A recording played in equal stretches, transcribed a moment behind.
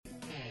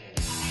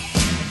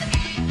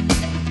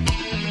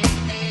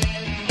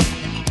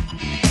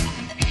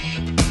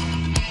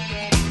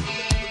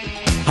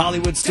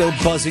Hollywood still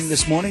buzzing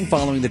this morning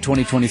following the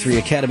 2023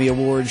 Academy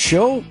Awards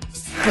show.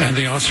 And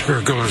the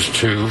Oscar goes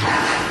to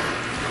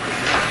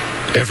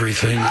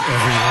Everything,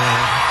 Everywhere,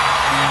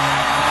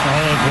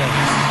 All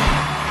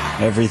at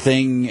Once.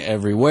 Everything,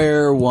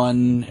 Everywhere,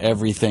 won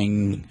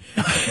everything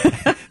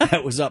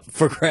that was up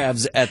for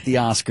grabs at the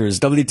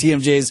Oscars.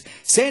 WTMJ's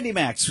Sandy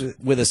Maxx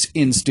with us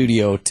in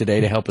studio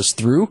today to help us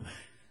through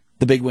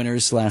the big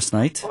winners last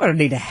night. Oh, I don't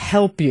need to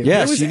help you.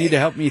 Yes, you need to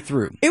help me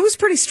through. It was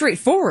pretty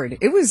straightforward.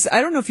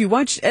 I don't know if you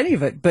watched any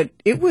of it, but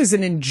it was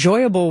an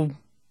enjoyable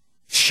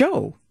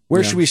show.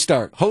 Where should we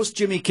start? Host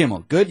Jimmy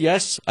Kimmel. Good,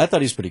 yes? I thought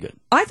he was pretty good.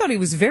 I thought he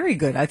was very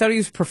good. I thought he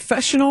was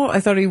professional.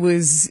 I thought he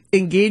was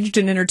engaged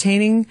and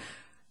entertaining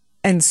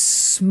and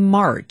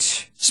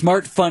smart.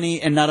 Smart,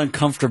 funny, and not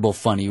uncomfortable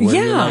funny. Where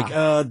you're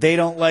like, they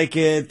don't like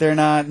it, they're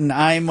not, and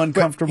I'm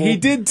uncomfortable. But he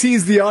did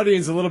tease the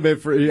audience a little bit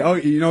for,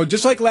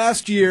 just like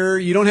last year,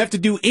 you don't have to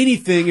do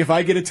anything if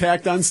I get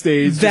attacked on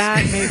stage.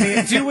 That made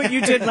me do what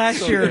you did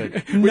last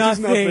year.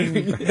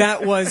 Nothing.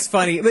 That was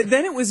funny. But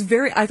then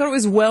I thought it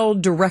was well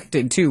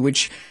directed too,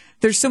 which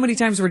there's so many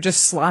times where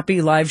just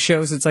sloppy live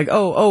shows, it's like,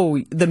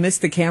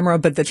 missed the camera,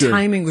 but the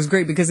timing was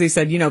great because they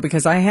said,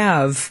 because I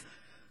have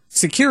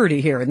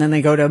security here, and then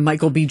they go to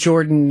Michael B.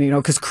 Jordan,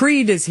 because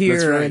Creed is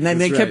here, and then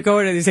they kept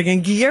going, and they're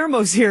saying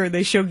Guillermo's here, and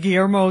they show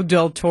Guillermo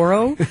del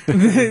Toro,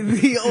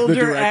 the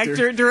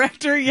older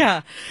director,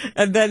 yeah,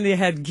 and then they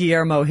had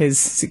Guillermo, his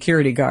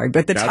security guard,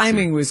 but the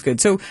timing was good,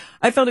 so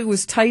I felt it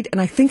was tight, and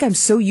I think I'm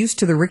so used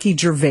to the Ricky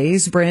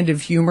Gervais brand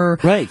of humor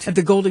at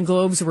the Golden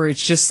Globes, where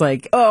it's just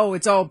like,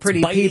 it's all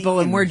pretty people,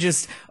 and we're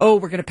just, we're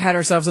going to pat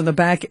ourselves on the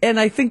back,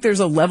 and I think there's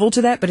a level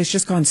to that, but it's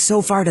just gone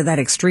so far to that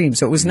extreme,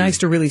 so it was nice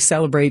to really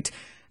celebrate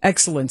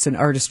excellence and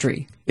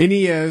artistry.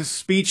 Any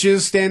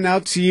speeches stand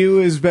out to you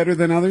as better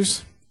than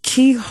others?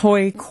 Ke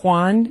Huy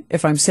Quan,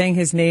 if I'm saying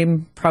his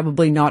name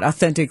probably not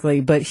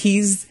authentically, but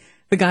he's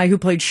the guy who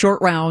played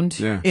Short Round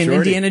in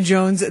Indiana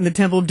Jones and the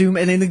Temple of Doom,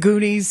 and in the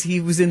Goonies,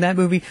 he was in that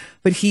movie.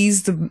 But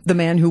he's the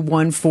man who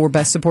won for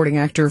Best Supporting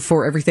Actor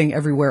for Everything,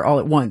 Everywhere, All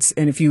at Once.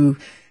 And if you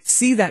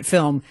see that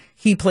film,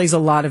 he plays a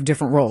lot of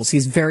different roles.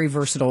 He's very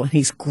versatile, and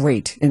he's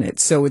great in it.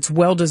 So it's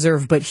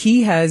well-deserved. But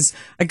he has,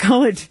 I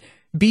call it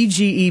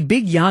BGE,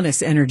 Big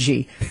Giannis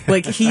energy.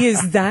 Like, he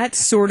is that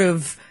sort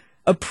of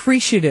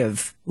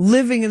appreciative,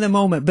 living in the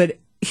moment. But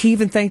he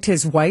even thanked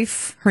his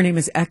wife. Her name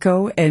is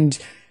Echo. And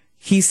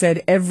he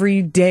said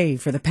every day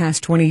for the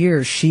past 20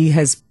 years, she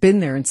has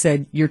been there and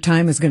said, your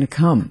time is going to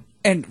come.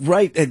 And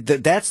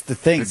that's the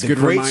thing. That's the a good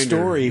great reminder,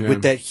 story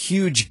with that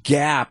huge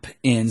gap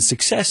in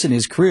success in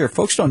his career.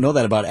 Folks don't know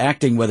that about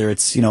acting, whether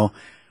it's,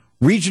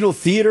 regional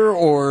theater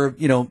or,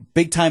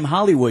 big time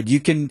Hollywood. You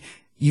can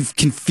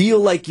feel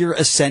like you're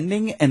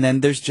ascending, and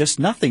then there's just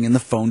nothing, and the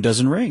phone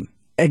doesn't ring.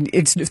 And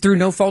it's through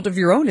no fault of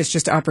your own. It's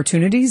just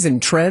opportunities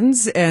and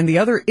trends. And the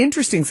other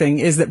interesting thing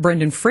is that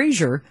Brendan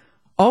Fraser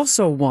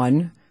also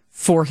won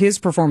for his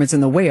performance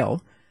in The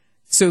Whale.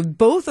 So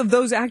both of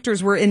those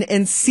actors were in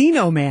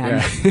Encino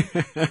Man.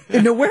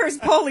 Yeah. Where's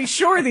Pauly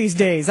Shore these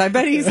days? I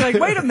bet he's like,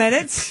 wait a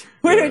minute.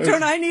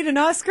 Don't I need an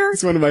Oscar?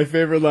 It's one of my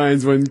favorite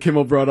lines when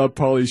Kimmel brought up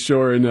Pauly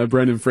Shore and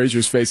Brendan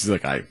Fraser's face. He's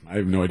like, I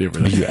have no idea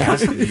where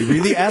that is. Are you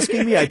really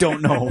asking me? I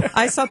don't know.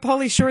 I saw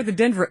Pauly Shore at the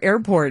Denver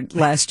airport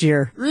last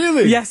year.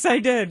 Really? Yes, I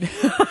did.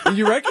 And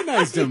you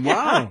recognized him.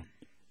 Wow.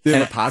 Did he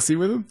have a posse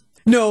with him?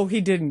 No, he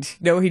didn't.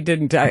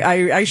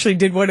 I actually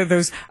did one of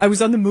those. I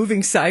was on the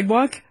moving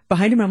sidewalk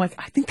behind him, and I'm like,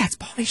 I think that's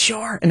Pauly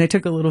Shore. And I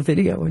took a little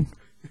video and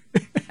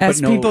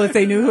asked people if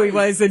they knew who he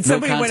was. And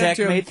somebody went up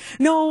to him.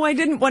 No, I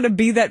didn't want to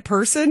be that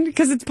person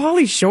because it's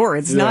Pauly Shore.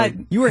 It's not.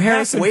 You were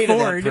Harrison halfway to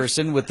Ford. that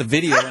person with the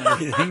video and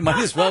everything. You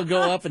might as well go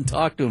up and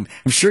talk to him.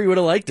 I'm sure you would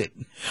have liked it.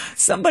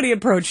 Somebody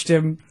approached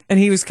him, and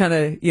he was kind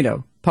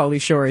of,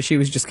 Pauly Shore. She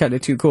was just kind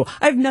of too cool.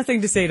 I have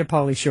nothing to say to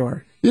Pauly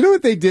Shore. You know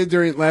what they did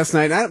during last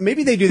night?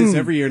 Maybe they do this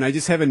every year, and I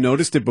just haven't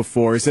noticed it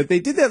before, is that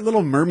they did that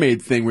Little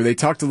Mermaid thing where they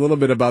talked a little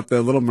bit about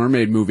the Little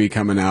Mermaid movie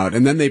coming out,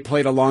 and then they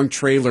played a long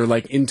trailer,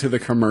 like, into the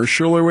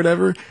commercial or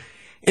whatever.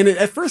 And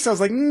at first I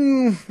was like,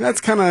 that's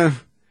kind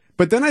of...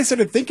 But then I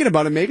started thinking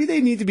about it. Maybe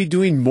they need to be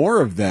doing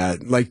more of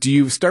that. Like, do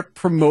you start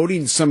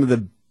promoting some of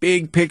the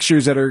big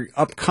pictures that are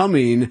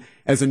upcoming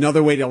as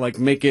another way to, like,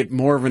 make it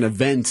more of an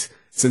event?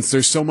 Since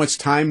there's so much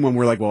time when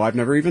we're like, well, I've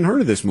never even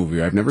heard of this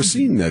movie. I've never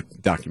seen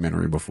that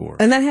documentary before.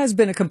 And that has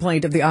been a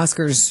complaint of the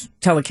Oscars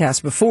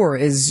telecast before,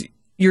 is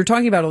you're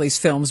talking about all these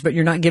films, but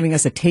you're not giving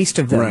us a taste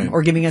of them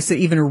or giving us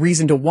even a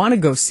reason to want to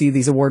go see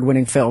these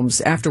award-winning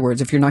films afterwards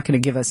if you're not going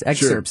to give us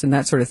excerpts and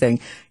that sort of thing.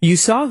 You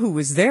saw who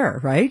was there,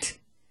 right?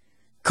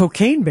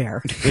 Cocaine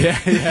Bear. Yeah.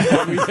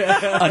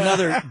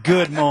 Another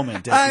good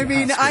moment. I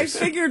mean, I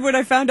figured when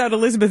I found out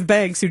Elizabeth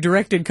Banks, who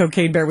directed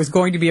Cocaine Bear, was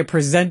going to be a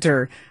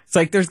presenter, it's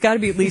like there's got to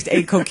be at least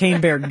a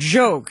Cocaine Bear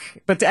joke.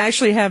 But to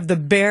actually have the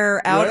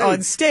bear out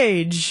on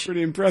stage.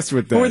 Pretty impressed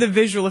with that. For the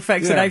visual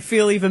effects. And I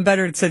feel even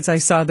better since I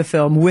saw the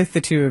film with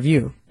the two of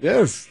you.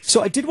 Yes.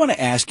 So I did want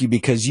to ask you,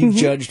 because you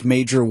judged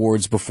major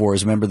awards before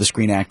as a member of the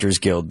Screen Actors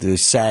Guild, the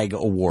SAG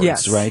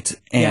Awards, right?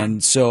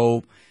 And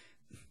so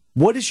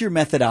What is your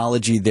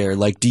methodology there?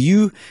 Like,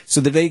 do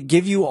they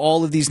give you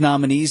all of these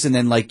nominees and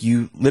then like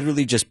you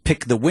literally just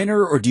pick the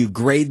winner, or do you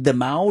grade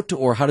them out,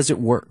 or how does it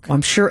work?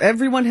 I'm sure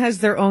everyone has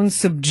their own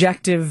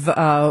subjective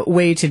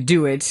way to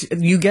do it.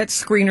 You get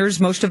screeners,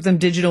 most of them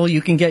digital.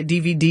 You can get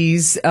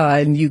DVDs,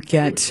 and you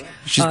get...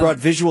 She's brought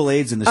visual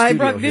aids in the studio. I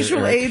brought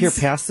visual aids. Here,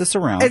 pass this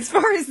around. As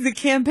far as the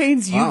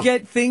campaigns, you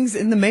get things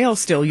in the mail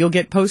still. You'll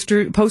get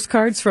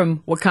postcards from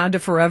Wakanda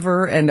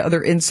Forever and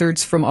other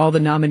inserts from all the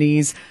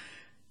nominees.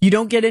 You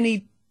don't get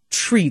any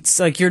treats,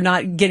 like you're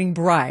not getting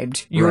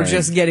bribed. You're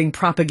just getting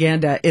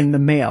propaganda in the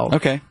mail.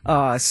 Okay.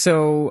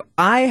 So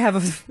I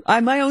have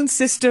my own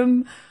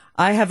system.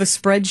 I have a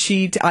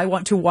spreadsheet. I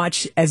want to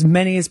watch as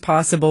many as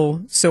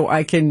possible so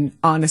I can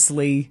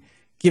honestly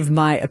give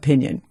my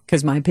opinion,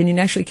 because my opinion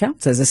actually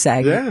counts as a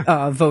SAG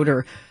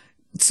voter.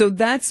 So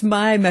that's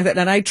my method.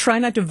 And I try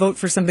not to vote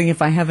for something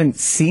if I haven't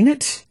seen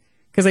it,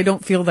 because I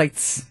don't feel like...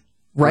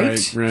 Right?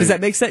 Does that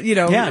make sense? You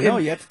know, no,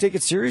 you have to take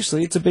it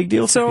seriously. It's a big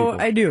deal. So for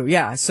people. I do,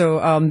 yeah. So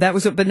that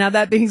was. But now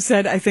that being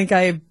said, I think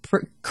I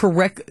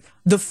correct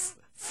the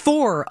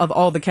 4 of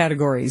all the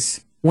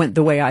categories went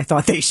the way I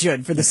thought they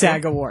should for the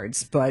SAG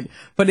Awards. But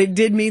it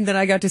did mean that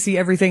I got to see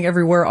everything,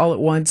 everywhere, all at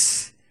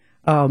once,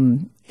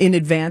 in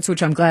advance,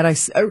 which I'm glad I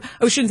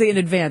shouldn't say in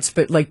advance,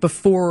 but like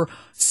before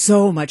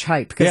so much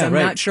hype, because I'm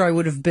not sure I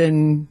would have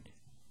been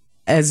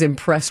as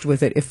impressed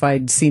with it if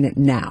I'd seen it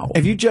now.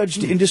 Have you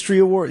judged industry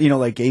award,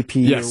 like AP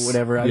or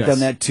whatever? I've done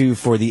that too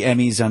for the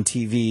Emmys on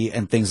TV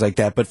and things like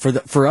that. But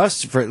for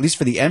us, at least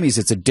for the Emmys,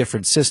 it's a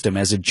different system.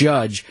 As a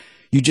judge,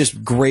 you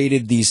just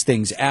graded these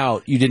things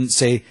out. You didn't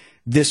say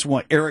this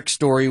one, Eric's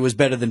story was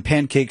better than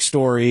Pancake's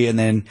story, and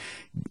then,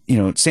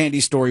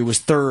 Sandy's story was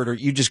third, or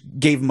you just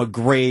gave them a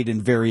grade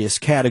in various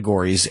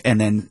categories, and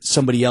then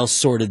somebody else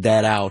sorted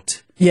that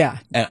out. Yeah.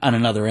 On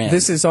another end.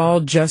 This is all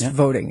just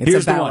voting. It's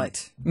Here's a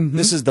ballot. Mm-hmm.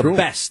 This is the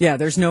best. Yeah,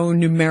 there's no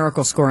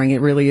numerical scoring.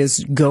 It really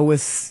is go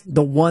with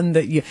the one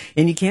that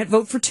and you can't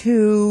vote for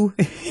 2.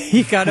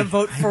 You got to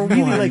vote for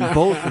really one. like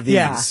both of these.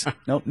 Yeah.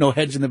 Nope, no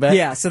hedge in the back.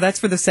 Yeah, so that's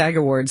for the SAG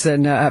Awards.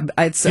 And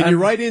Can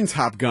you write in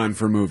Top Gun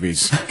for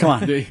movies? Come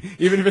on.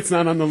 Even if it's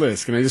not on the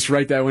list, can I just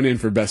write that one in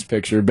for Best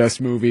Picture,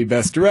 Best Movie,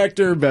 Best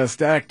Director,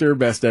 Best Actor,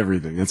 Best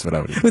Everything? That's what I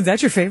would do. Was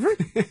that your favorite?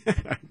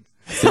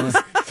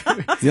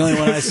 The only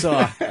one I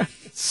saw.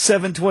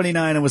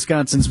 7:29 on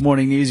Wisconsin's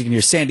Morning News. You can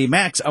hear Sandy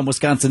Maxx on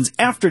Wisconsin's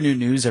Afternoon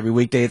News every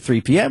weekday at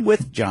 3 p.m.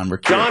 with John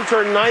Mercure. John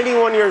turned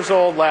 91 years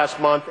old last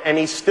month, and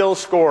he's still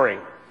scoring,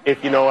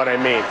 if you know what I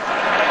mean.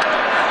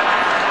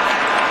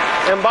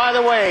 And by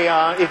the way,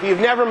 if you've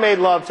never made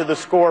love to the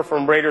score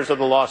from Raiders of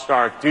the Lost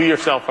Ark, do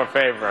yourself a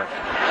favor.